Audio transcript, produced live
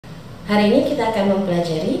Hari ini kita akan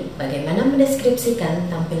mempelajari bagaimana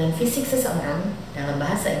mendeskripsikan tampilan fisik seseorang dalam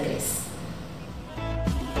bahasa Inggris.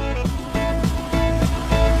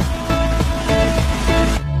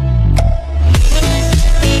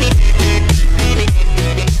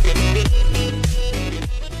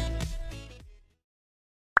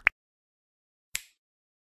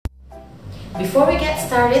 Before we get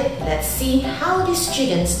started, let's see how the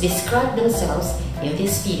students describe themselves in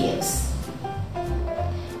these videos.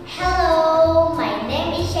 Hello, my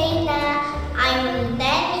name is Syainaa. I'm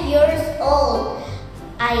 10 years old.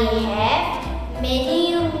 I have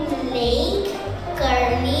medium length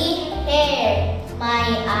curly hair. My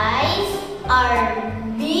eyes are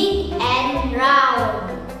big and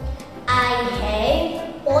round. I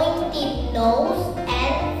have pointed nose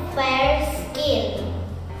and fair skin.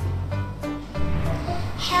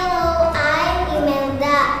 Hello, I'm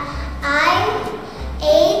Imelda. I'm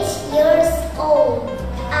 8 years old.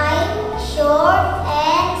 I'm short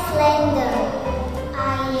and slender.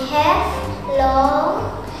 I have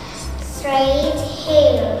long, straight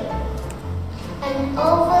hair, an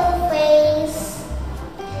oval face,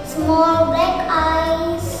 small black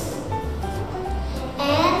eyes,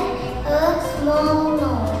 and a small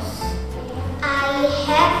nose. I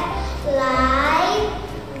have light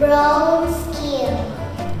brown skin.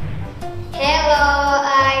 Hello,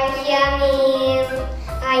 I'm Syamil.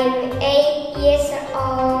 I'm 8 years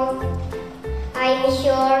old. I'm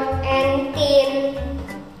short and thin.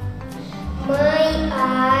 My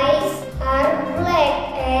eyes are black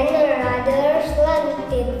and rather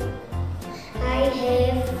slanted. I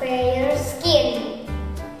have fair skin.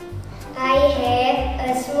 I have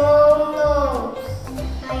a small nose.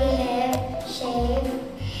 I have shaved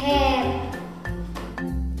hair.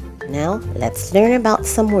 Now, let's learn about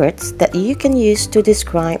some words that you can use to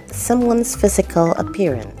describe someone's physical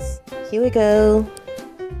appearance. Here we go.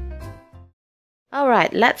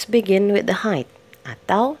 Alright, let's begin with the height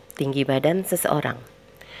atau tinggi badan seseorang.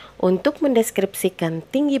 Untuk mendeskripsikan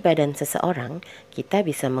tinggi badan seseorang, kita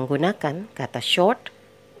bisa menggunakan kata short,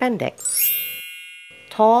 pendek,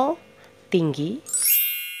 tall, tinggi,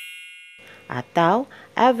 atau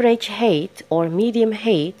average height or medium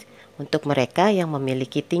height untuk mereka yang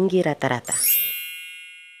memiliki tinggi rata-rata.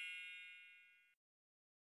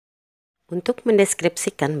 Untuk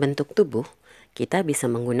mendeskripsikan bentuk tubuh, kita bisa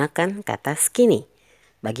menggunakan kata skinny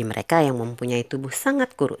bagi mereka yang mempunyai tubuh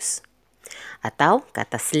sangat kurus, atau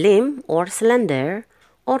kata slim or slender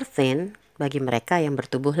or thin bagi mereka yang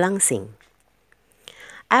bertubuh langsing.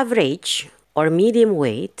 Average or medium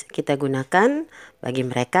weight kita gunakan bagi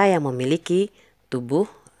mereka yang memiliki tubuh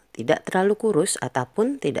tidak terlalu kurus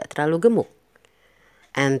ataupun tidak terlalu gemuk.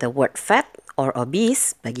 And the word fat or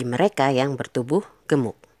obese bagi mereka yang bertubuh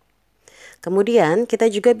gemuk. Kemudian kita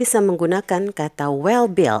juga bisa menggunakan kata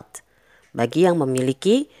well-built bagi yang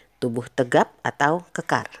memiliki tubuh tegap atau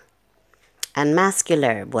kekar. And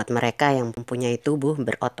muscular buat mereka yang mempunyai tubuh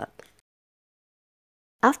berotot.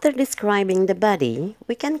 After describing the body,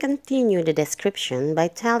 we can continue the description by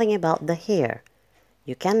telling about the hair.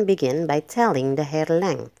 You can begin by telling the hair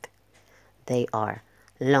length. They are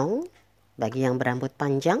long, bagi yang berambut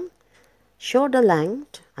panjang, shoulder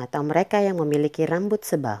length, atau mereka yang memiliki rambut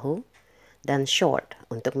sebahu, dan short,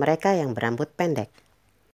 untuk mereka yang berambut pendek.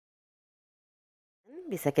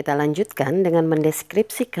 Bisa kita lanjutkan dengan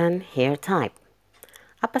mendeskripsikan hair type.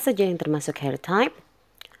 Apa saja yang termasuk hair type?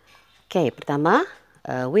 Oke, pertama,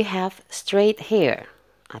 we have straight hair,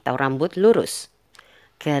 atau rambut lurus.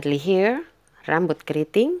 Curly hair, rambut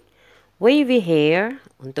keriting, wavy hair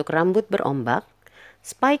untuk rambut berombak,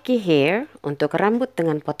 spiky hair untuk rambut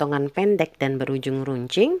dengan potongan pendek dan berujung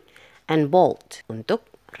runcing, and bald untuk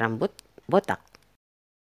rambut botak.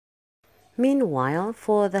 Meanwhile,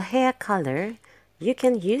 for the hair color, you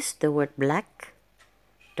can use the word black,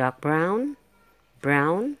 dark brown,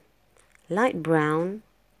 brown, light brown,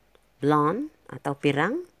 blonde atau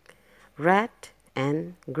pirang, red,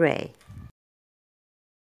 and gray.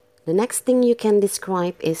 The next thing you can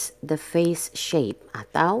describe is the face shape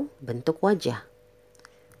atau bentuk wajah.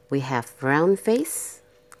 We have round face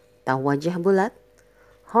atau wajah bulat,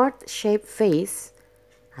 heart-shaped face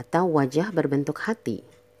atau wajah berbentuk hati,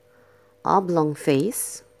 oblong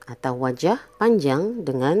face atau wajah panjang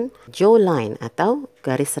dengan jawline atau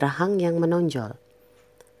garis rahang yang menonjol.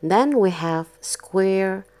 Then we have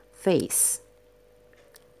square face,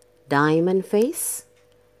 diamond face,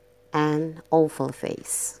 and oval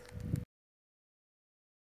face.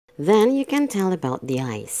 Then you can tell about the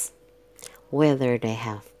eyes, whether they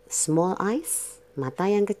have small eyes, mata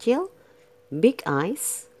yang kecil, big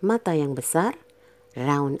eyes, mata yang besar,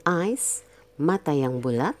 round eyes, mata yang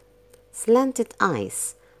bulat, slanted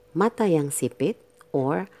eyes, mata yang sipit,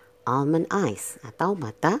 or almond eyes, atau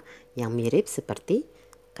mata yang mirip seperti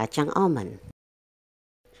kacang almond.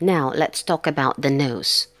 Now, let's talk about the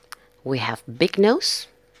nose. We have big nose,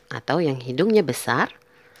 atau yang hidungnya besar,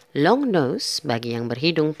 long nose bagi yang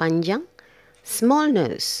berhidung panjang, small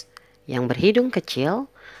nose yang berhidung kecil,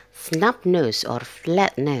 snub nose or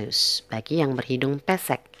flat nose bagi yang berhidung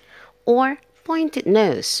pesek, or pointed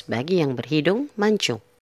nose bagi yang berhidung mancung.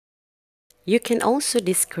 You can also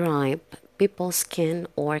describe people's skin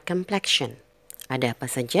or complexion. Ada apa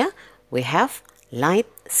saja? We have light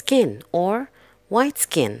skin or white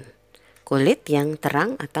skin, kulit yang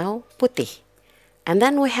terang atau putih. And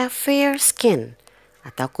then we have fair skin,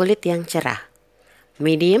 atau kulit yang cerah.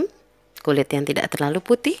 Medium, kulit yang tidak terlalu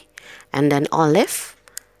putih. And then olive,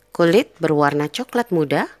 kulit berwarna coklat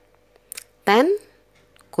muda. Tan,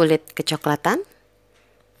 kulit kecoklatan.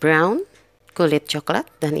 Brown, kulit coklat,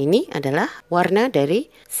 dan ini adalah warna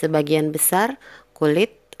dari sebagian besar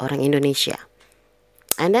kulit orang Indonesia.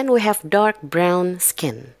 And then we have dark brown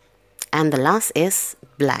skin. And the last is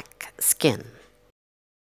black skin.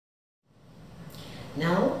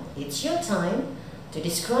 Now, it's your time to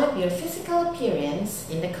describe your physical appearance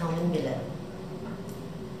in the comment below.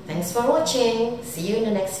 Thanks for watching. See you in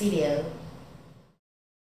the next video.